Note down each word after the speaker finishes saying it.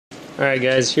Alright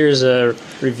guys, here's a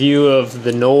review of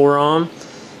the null Rom.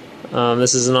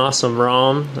 This is an awesome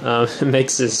ROM. It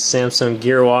makes this Samsung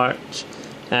Gear watch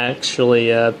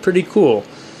actually pretty cool.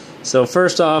 So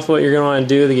first off, what you're going to want to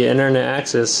do to get internet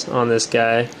access on this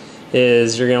guy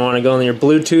is you're going to want to go on your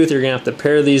Bluetooth. You're going to have to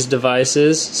pair these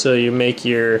devices. So you make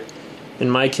your,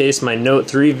 in my case, my Note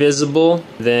 3 visible.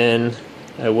 Then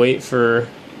I wait for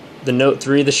the Note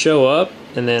 3 to show up,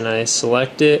 and then I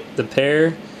select it, the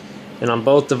pair. And on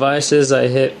both devices I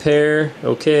hit pair,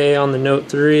 okay, on the Note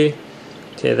 3.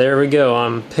 Okay, there we go,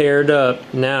 I'm paired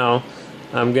up. Now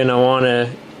I'm going to want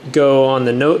to go on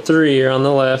the Note 3 here on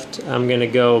the left. I'm going to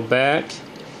go back.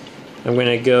 I'm going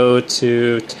to go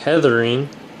to tethering.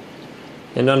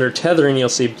 And under tethering you'll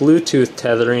see Bluetooth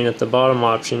tethering at the bottom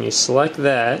option. You select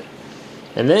that.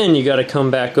 And then you got to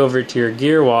come back over to your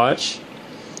Gear watch.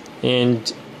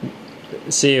 And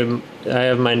see, I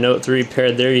have my Note 3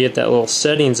 paired there. You hit that little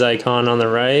settings icon on the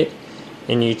right,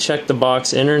 and you check the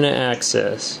box internet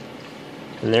access.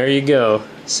 And there you go.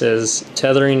 It says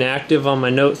tethering active on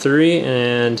my Note 3,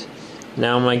 and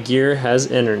now my Gear has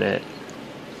internet.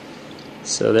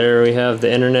 So there we have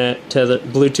the internet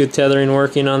Bluetooth tethering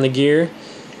working on the Gear.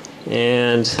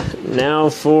 And now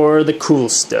for the cool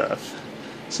stuff.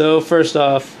 So first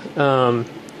off,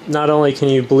 not only can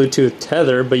you Bluetooth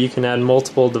tether, but you can add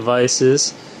multiple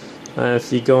devices.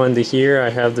 If you go into here, I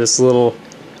have this little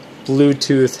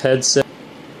Bluetooth headset.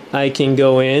 I can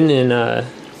go in and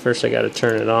first I got to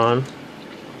turn it on.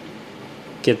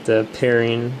 Get the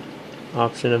pairing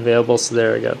option available. So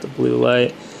there I got the blue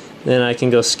light. Then I can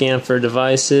go scan for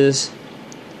devices.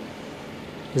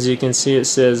 As you can see, it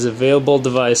says available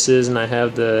devices, and I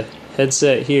have the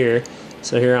headset here.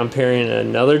 So here I'm pairing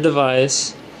another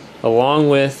device along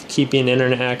with keeping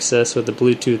internet access with the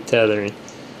Bluetooth tethering.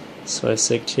 So I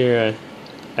select here,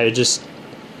 I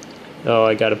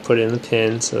got to put in the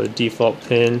pin. So the default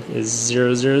pin is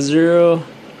 000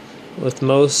 with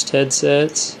most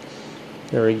headsets.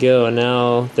 There we go, and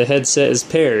now the headset is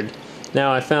paired.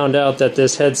 Now I found out that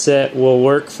this headset will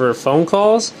work for phone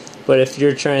calls, but if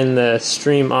you're trying to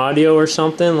stream audio or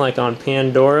something like on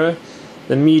Pandora,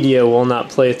 the media will not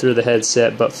play through the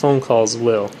headset, but phone calls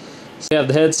will. So you have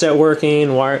the headset working,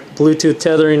 Bluetooth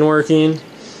tethering working.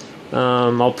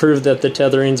 I'll prove that the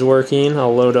tethering's working.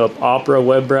 I'll load up Opera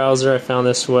web browser. I found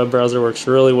this web browser works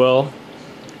really well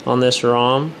on this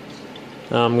ROM.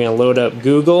 I'm going to load up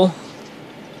Google.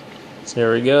 So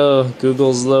there we go.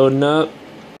 Google's loading up.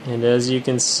 And as you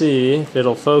can see, if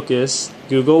it'll focus,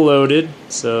 Google loaded.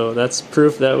 So that's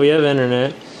proof that we have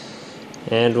internet.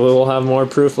 And we'll have more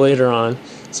proof later on.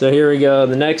 So here we go.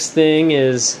 The next thing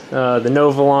is the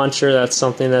Nova launcher. That's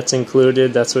something that's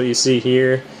included. That's what you see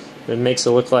here. It makes it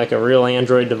look like a real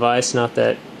Android device, not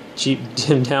that cheap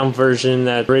dimmed down version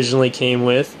that originally came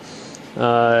with.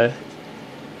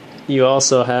 You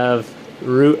also have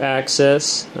root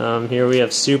access. Here we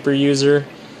have super user.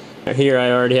 Here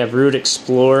I already have root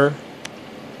explorer.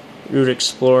 Root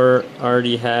explorer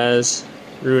already has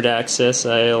root access.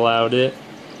 I allowed it.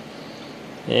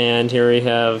 And here we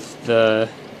have the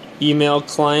email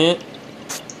client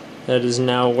that is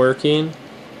now working.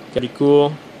 Pretty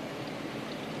cool.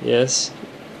 Yes,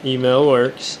 email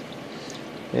works.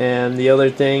 And the other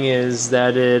thing is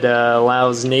that it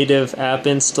allows native app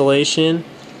installation.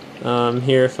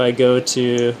 Here if I go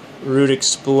to root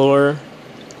explorer,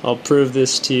 I'll prove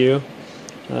this to you.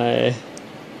 I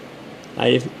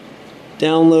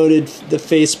downloaded the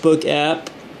Facebook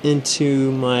app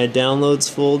into my downloads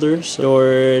folder,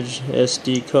 storage,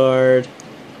 SD card,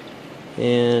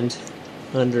 and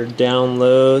under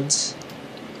downloads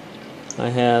I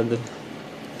have the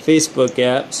Facebook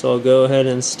app, so I'll go ahead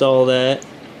and install that.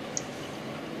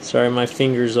 Sorry, my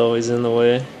finger's always in the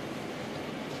way.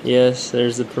 Yes,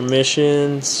 there's the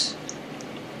permissions.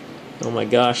 Oh my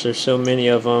gosh, there's so many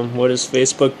of them. What is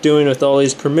Facebook doing with all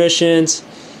these permissions?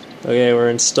 Okay, we're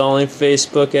installing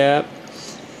Facebook app.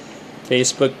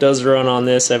 Facebook does run on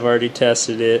this. I've already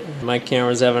tested it. My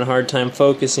camera's having a hard time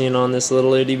focusing on this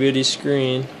little itty bitty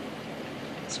screen.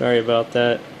 Sorry about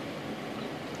that.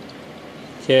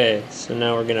 Okay, so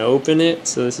now we're going to open it.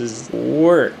 So this is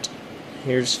worked.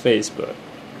 Here's Facebook.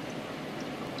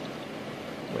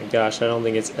 Oh my gosh, I don't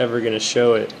think it's ever going to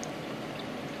show it.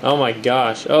 Oh my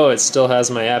gosh. Oh, it still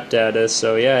has my app data.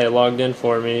 So yeah, it logged in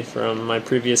for me from my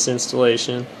previous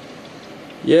installation.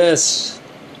 Yes,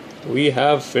 we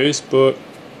have Facebook.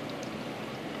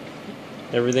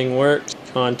 Everything works.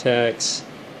 Contacts.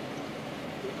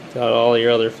 Got all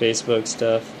your other Facebook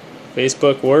stuff.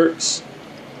 Facebook works.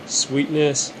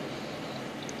 Sweetness.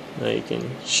 Now you can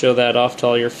show that off to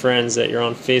all your friends that you're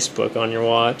on Facebook on your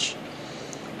watch.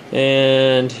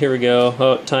 And here we go.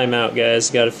 Oh, timeout, guys.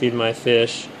 Gotta feed my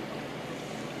fish.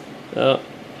 Oh,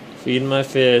 feeding my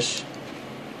fish.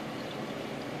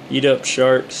 Eat up,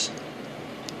 sharks.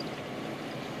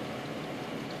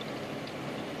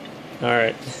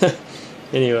 Alright.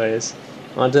 Anyways,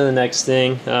 on to the next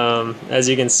thing. As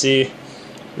you can see,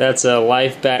 that's a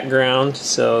live background.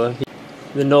 So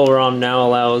the null Rom now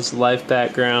allows live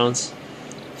backgrounds.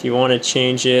 If you want to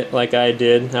change it like I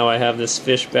did, how I have this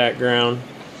fish background,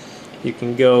 you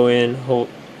can go in, hold,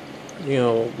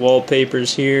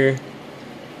 wallpapers here,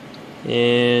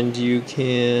 and you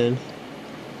can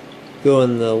go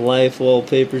in the live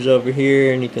wallpapers over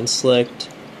here, and you can select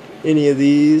any of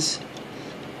these,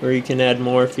 or you can add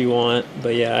more if you want.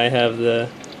 But yeah, I have the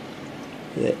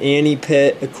Annie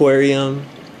Pet Aquarium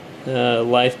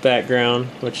live background,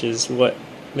 which is what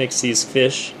makes these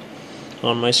fish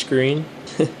on my screen.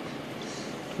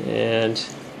 And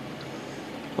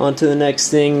on to the next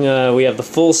thing, we have the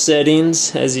full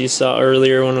settings, as you saw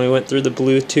earlier when we went through the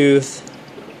Bluetooth.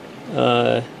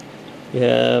 You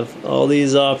have all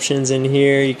these options in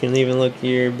here. You can even look at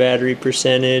your battery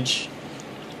percentage,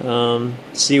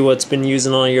 see what's been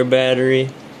using all your battery.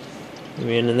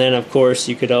 And then of course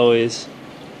you could always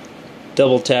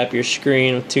double tap your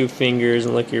screen with 2 fingers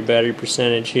and look at your battery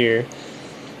percentage here.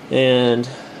 And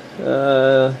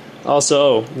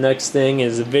also, next thing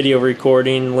is the video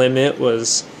recording limit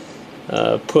was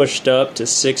pushed up to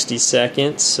 60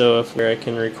 seconds. So if I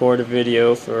can record a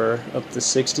video for up to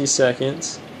 60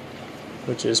 seconds,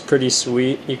 which is pretty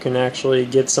sweet. You can actually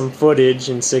get some footage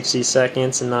in 60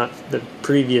 seconds and not the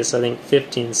previous, I think,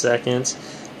 15 seconds.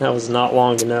 That was not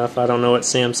long enough. I don't know what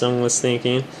Samsung was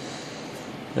thinking.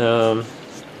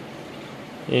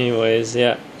 Anyways,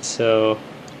 yeah, so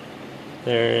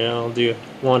there, I'll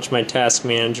launch my task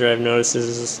manager. I've noticed this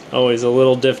is always a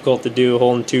little difficult to do,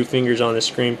 holding 2 fingers on the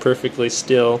screen perfectly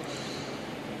still.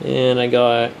 And I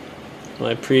got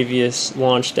my previous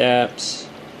launched apps.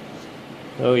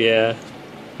 Oh yeah,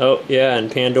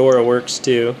 and Pandora works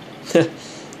too.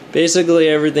 Basically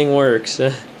everything works.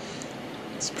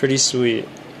 It's pretty sweet.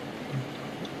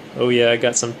 Oh yeah, I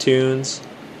got some tunes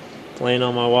playing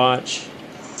on my watch.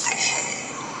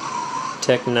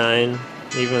 Tech 9.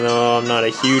 Even though I'm not a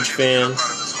huge fan,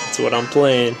 that's what I'm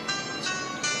playing.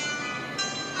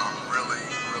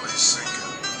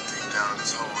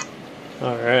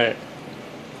 Alright.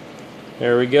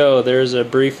 There we go. There's a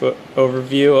brief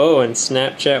overview. Oh, and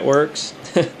Snapchat works.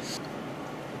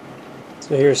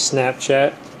 So here's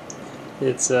Snapchat.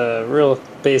 It's a real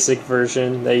basic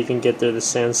version that you can get through the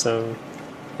Samsung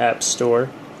App Store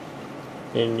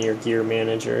in your Gear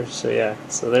Manager. So yeah,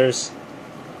 so there's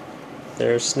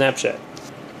Snapchat.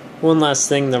 One last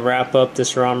thing to wrap up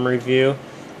this ROM review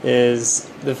is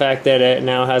the fact that it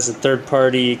now has a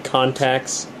third-party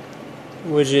contacts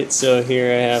widget. So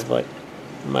here I have like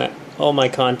all my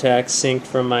contacts synced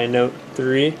from my Note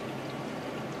 3,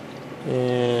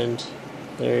 and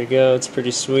there you go. It's pretty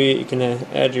sweet. You can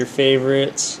add your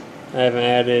favorites. I haven't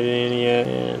added any yet,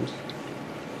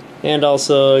 and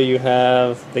also you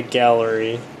have the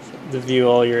gallery to view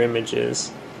all your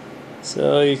images.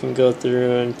 So you can go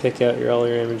through and pick out all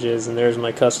your images, and there's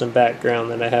my custom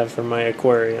background that I have for my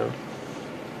aquarium.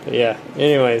 But yeah,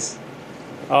 anyways,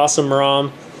 awesome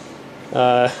ROM.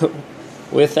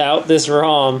 Without this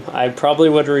ROM, I probably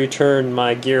would have returned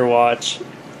my Gear Watch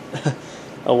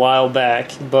a while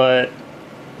back, but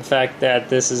the fact that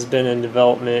this has been in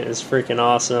development is freaking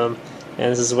awesome,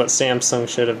 and this is what Samsung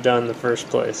should have done in the first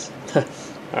place.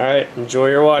 Alright, enjoy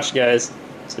your watch, guys.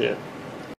 See ya.